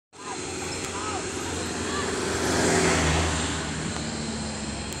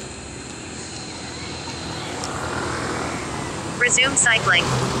resume cycling.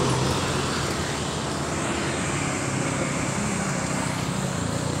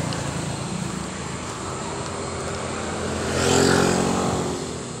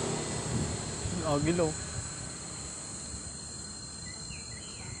 Agila oh.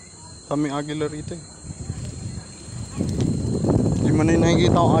 Kaming agila rito eh. Hindi mo na yung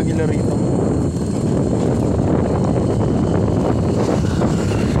nakikita akong agila rito.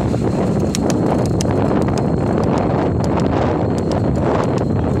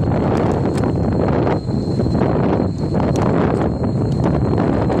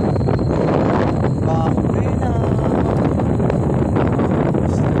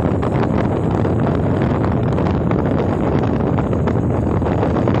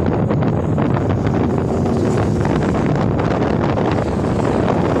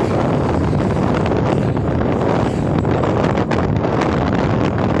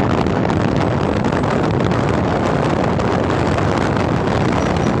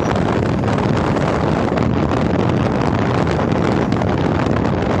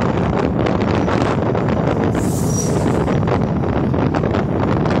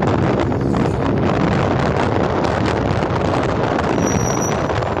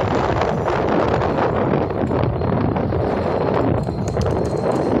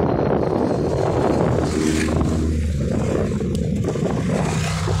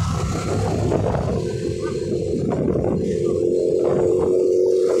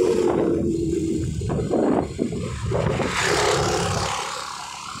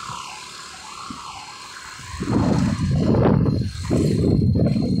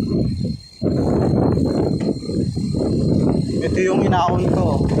 Ito yung inaon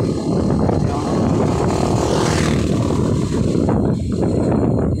ko.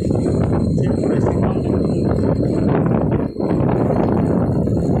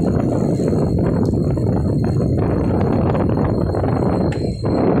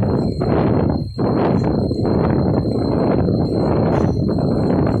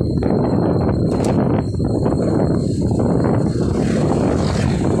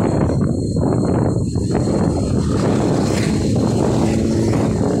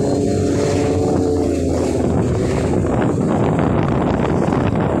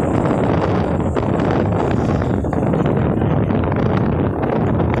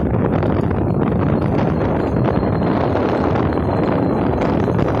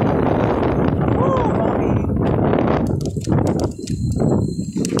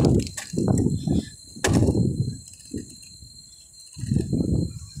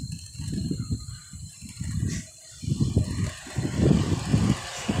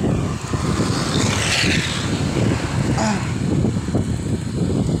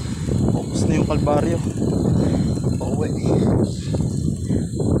 Focus na yung kalbaryo. Pauwi.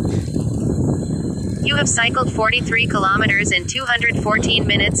 You have cycled 43 kilometers in 214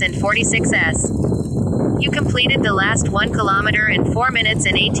 minutes and 46 s. You completed the last 1 kilometer in 4 minutes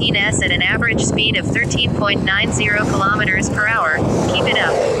and 18 s at an average speed of 13.90 kilometers per hour. Keep it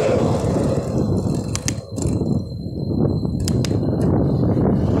up.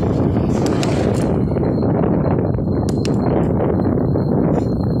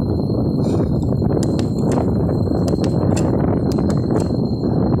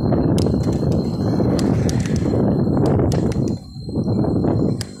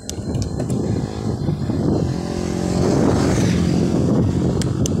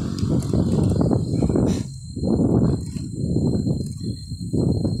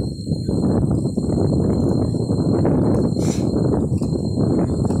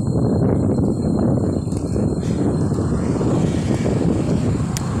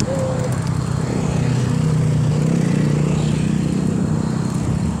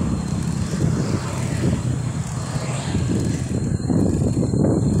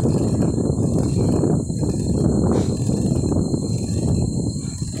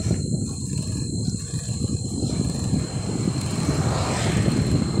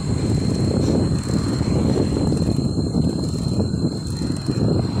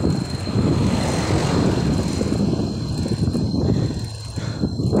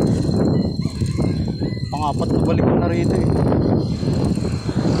 Pang-apat na balik ko na rito eh.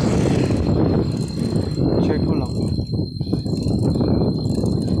 Check ko lang.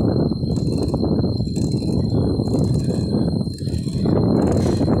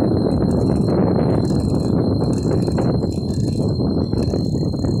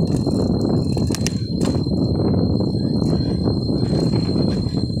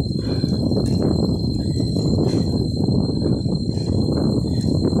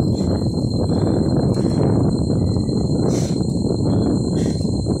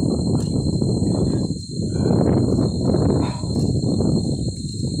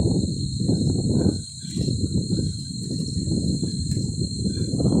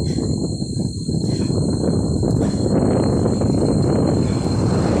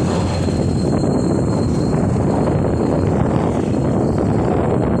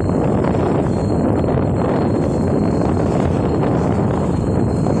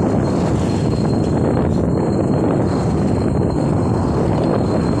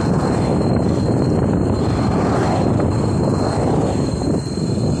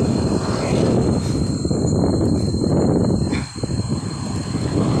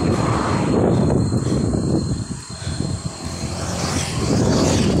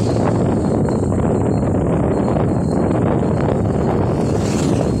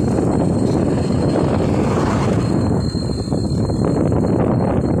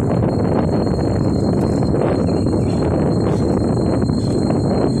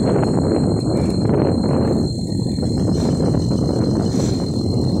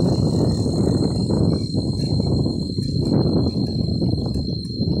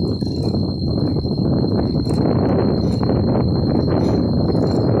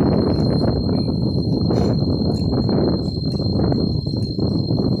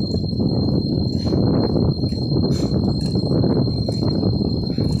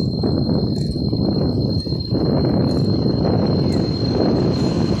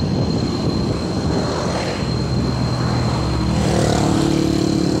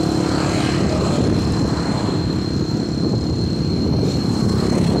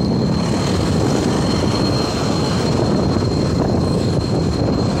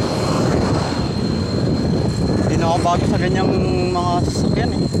 ganyang mga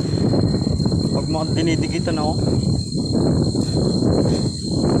sasakyan eh. Pag mga dinidikitan ako.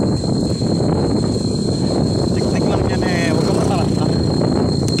 Tik-tik lang yan eh, huwag kang mataranta.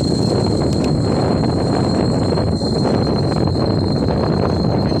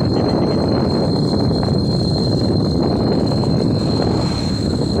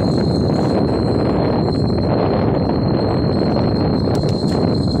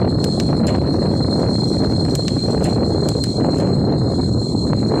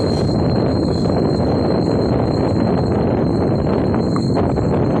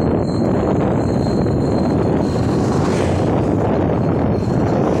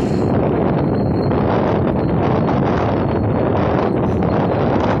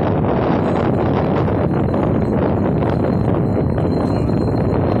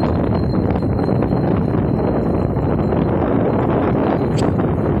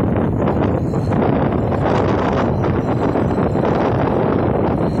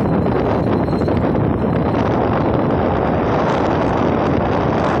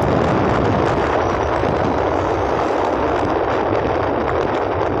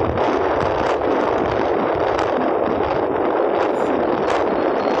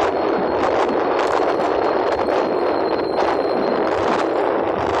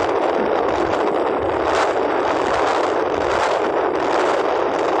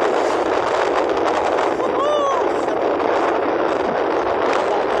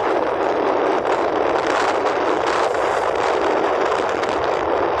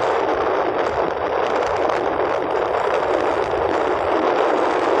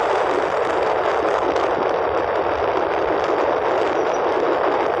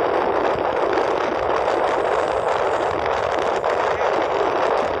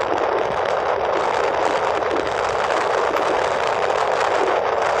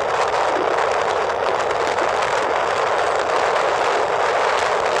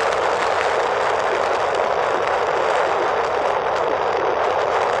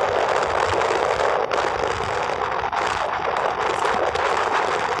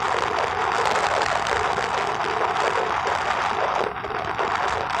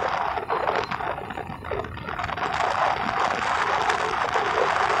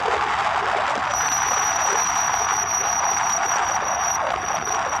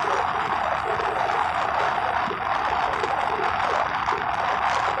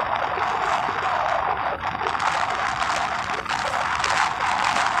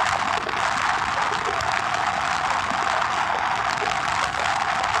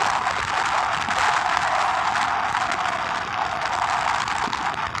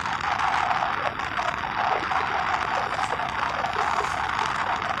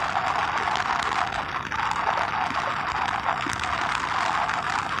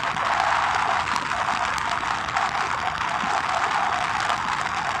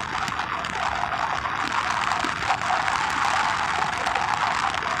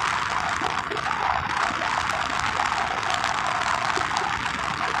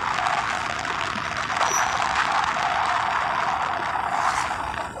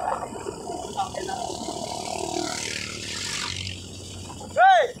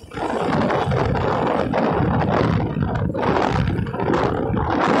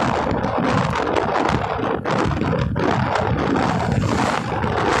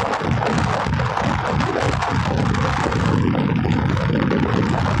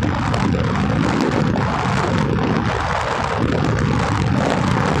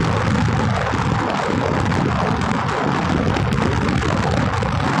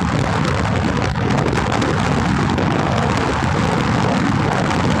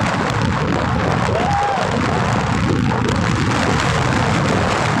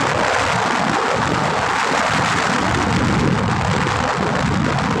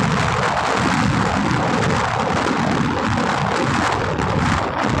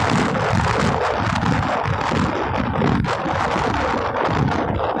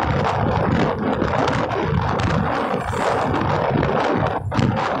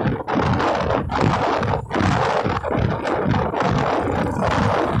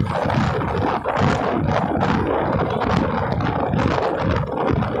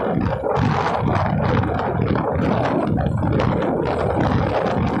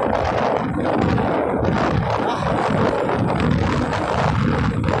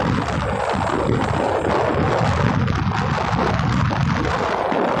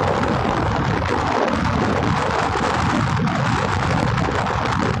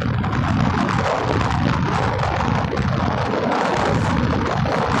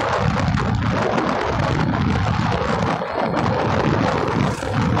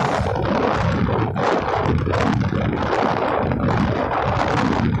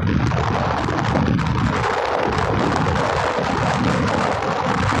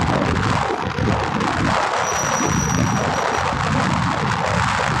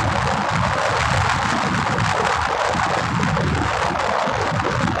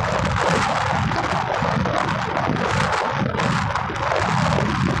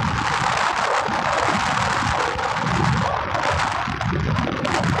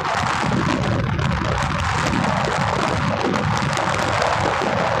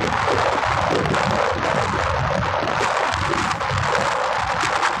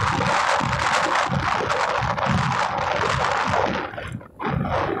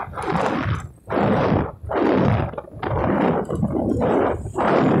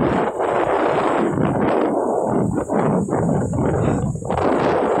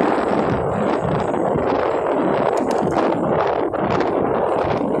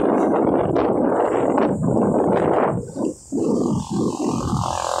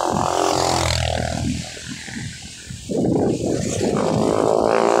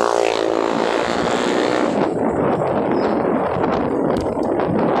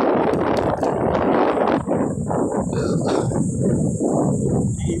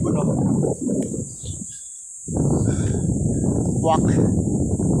 manok.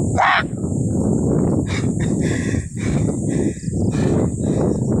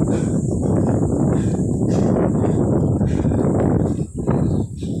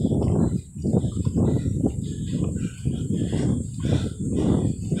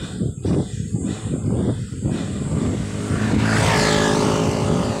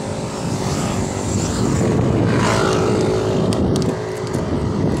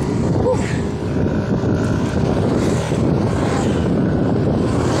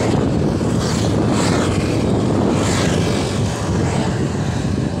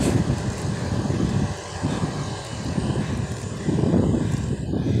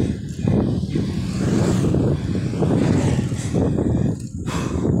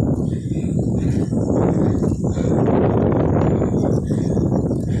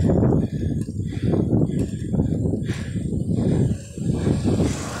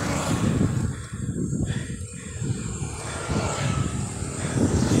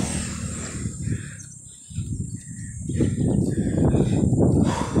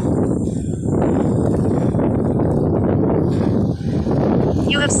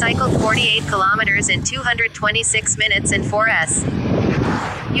 You have cycled 48 kilometers in 226 minutes and 4s.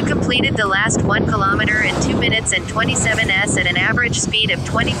 You completed the last 1 kilometer in 2 minutes and 27s at an average speed of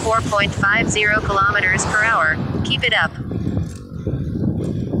 24.50 kilometers per hour. Keep it up.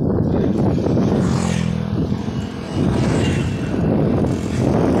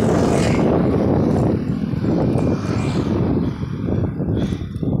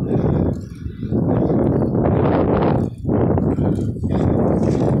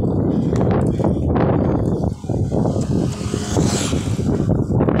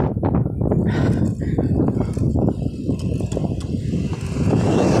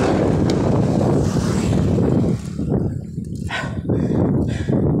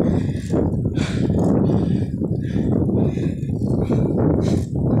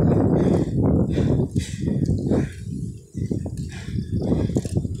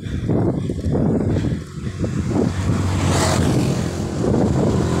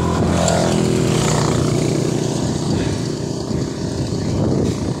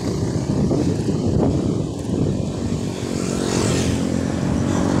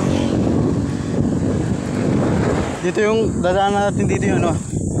 Dito yung dadaan natin dito yung ano,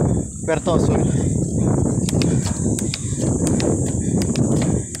 Puerto Azul.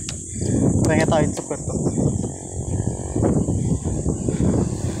 Pahinga tayo sa Puerto.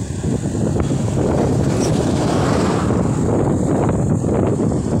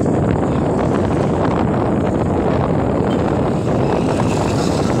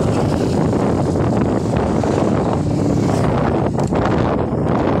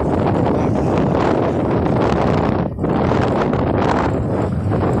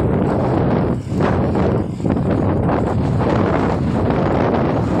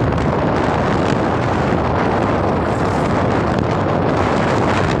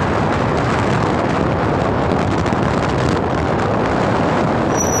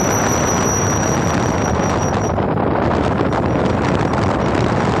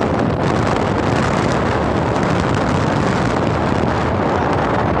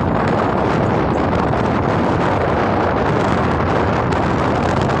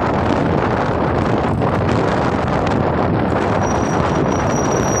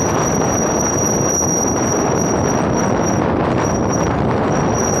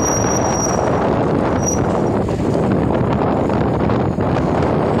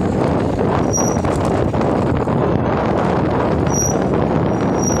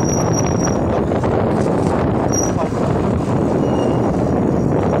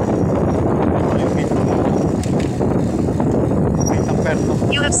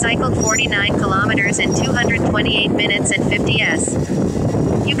 You have cycled 49 kilometers in 228 minutes and 50s.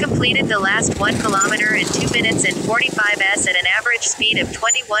 You completed the last 1 kilometer in 2 minutes and 45s at an average speed of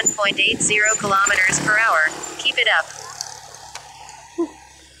 21.80 kilometers per hour. Keep it up.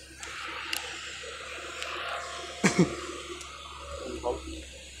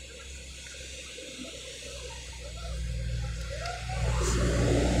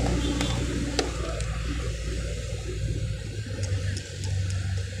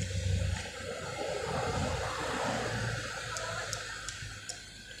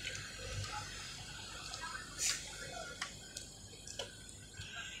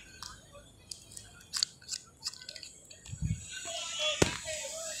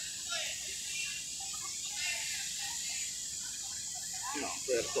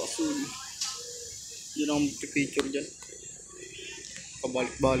 Puerto Azul. Yun ang picture dyan.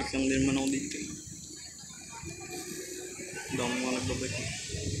 Pabalik-balik lang din man ako dito. Ang dami mga nagbabike.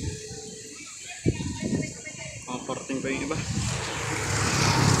 Mga Parating pa yung iba.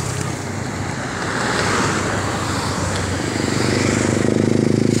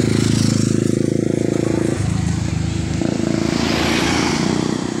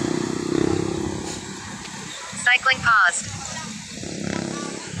 Cycling paused.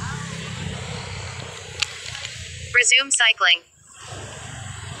 Resume cycling.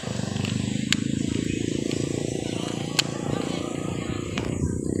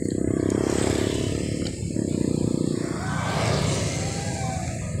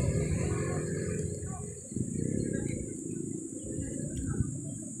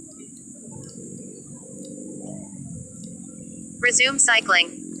 Resume cycling.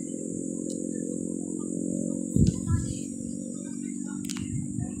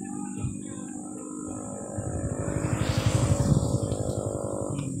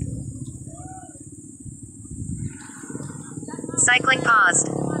 Cycling paused.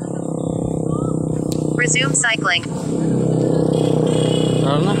 Resume cycling.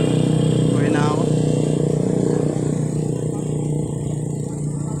 Tara na. Uwi na ako.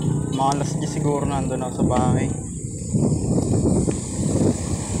 Mga alas 10 siguro nandun ako sa bahay.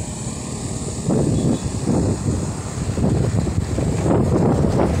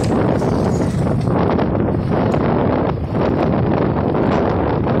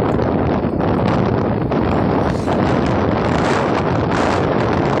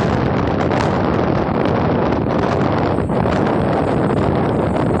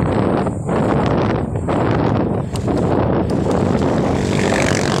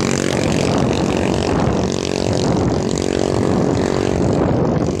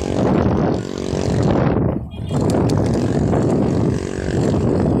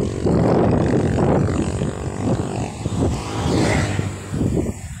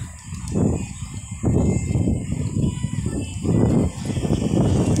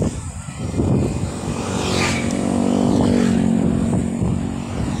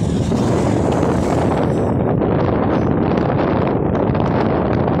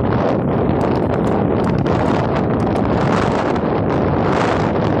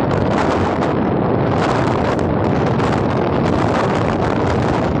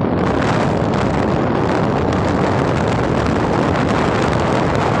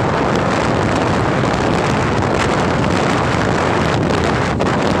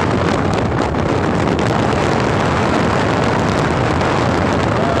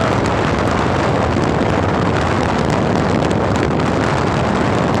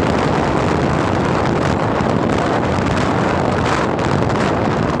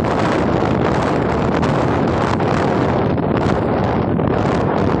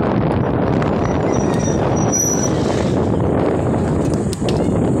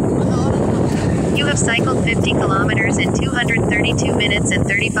 Cycled 50 kilometers in 232 minutes and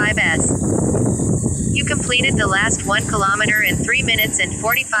 35 s. You completed the last 1 kilometer in 3 minutes and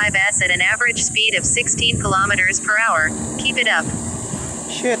 45 s at an average speed of 16 kilometers per hour. Keep it up.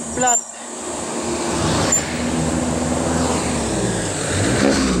 Shit, flat.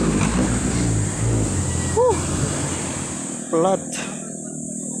 Whew. Flat.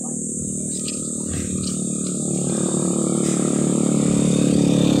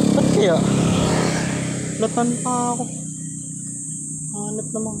 Ba't kaya? Latan pa ako. Hanap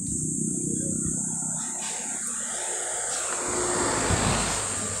naman.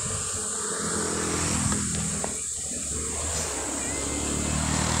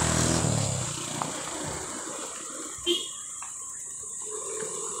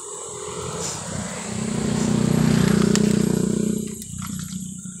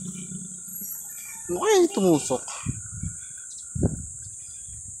 Ano kaya tumusok?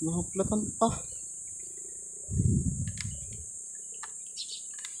 Nakaplatan pa.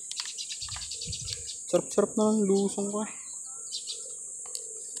 Sarap-sarap na lang lusong ko.